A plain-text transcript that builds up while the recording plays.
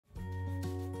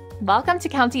Welcome to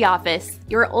County Office,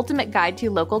 your ultimate guide to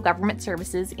local government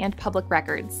services and public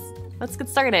records. Let's get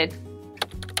started.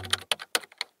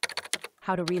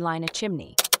 How to reline a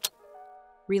chimney.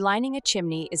 Relining a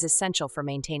chimney is essential for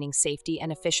maintaining safety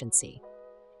and efficiency.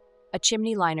 A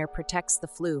chimney liner protects the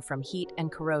flue from heat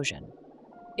and corrosion.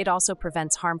 It also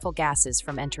prevents harmful gases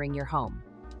from entering your home.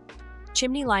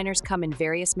 Chimney liners come in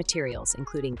various materials,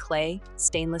 including clay,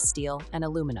 stainless steel, and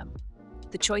aluminum.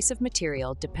 The choice of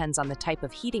material depends on the type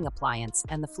of heating appliance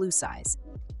and the flue size.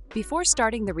 Before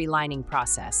starting the relining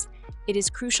process, it is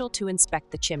crucial to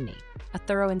inspect the chimney. A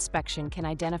thorough inspection can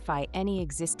identify any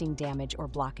existing damage or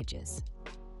blockages.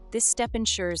 This step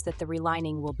ensures that the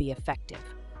relining will be effective.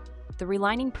 The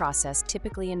relining process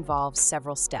typically involves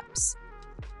several steps.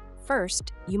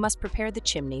 First, you must prepare the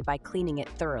chimney by cleaning it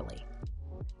thoroughly.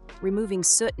 Removing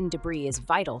soot and debris is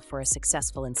vital for a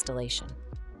successful installation.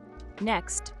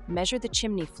 Next, measure the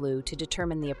chimney flue to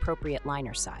determine the appropriate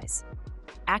liner size.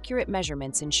 Accurate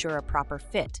measurements ensure a proper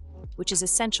fit, which is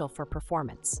essential for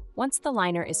performance. Once the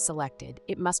liner is selected,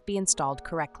 it must be installed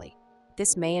correctly.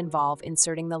 This may involve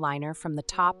inserting the liner from the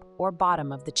top or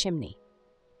bottom of the chimney.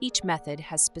 Each method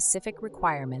has specific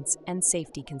requirements and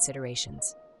safety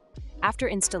considerations. After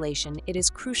installation, it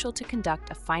is crucial to conduct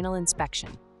a final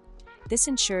inspection. This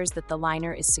ensures that the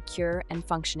liner is secure and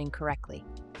functioning correctly.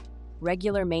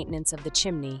 Regular maintenance of the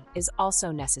chimney is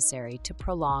also necessary to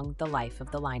prolong the life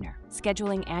of the liner.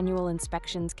 Scheduling annual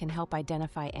inspections can help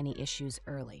identify any issues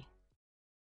early.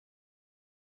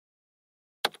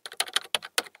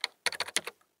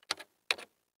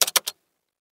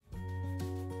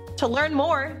 To learn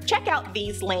more, check out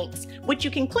these links, which you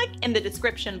can click in the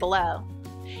description below.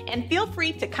 And feel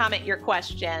free to comment your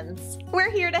questions.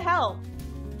 We're here to help.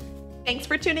 Thanks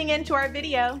for tuning in to our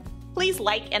video. Please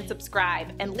like and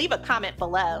subscribe and leave a comment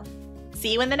below.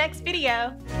 See you in the next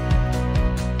video.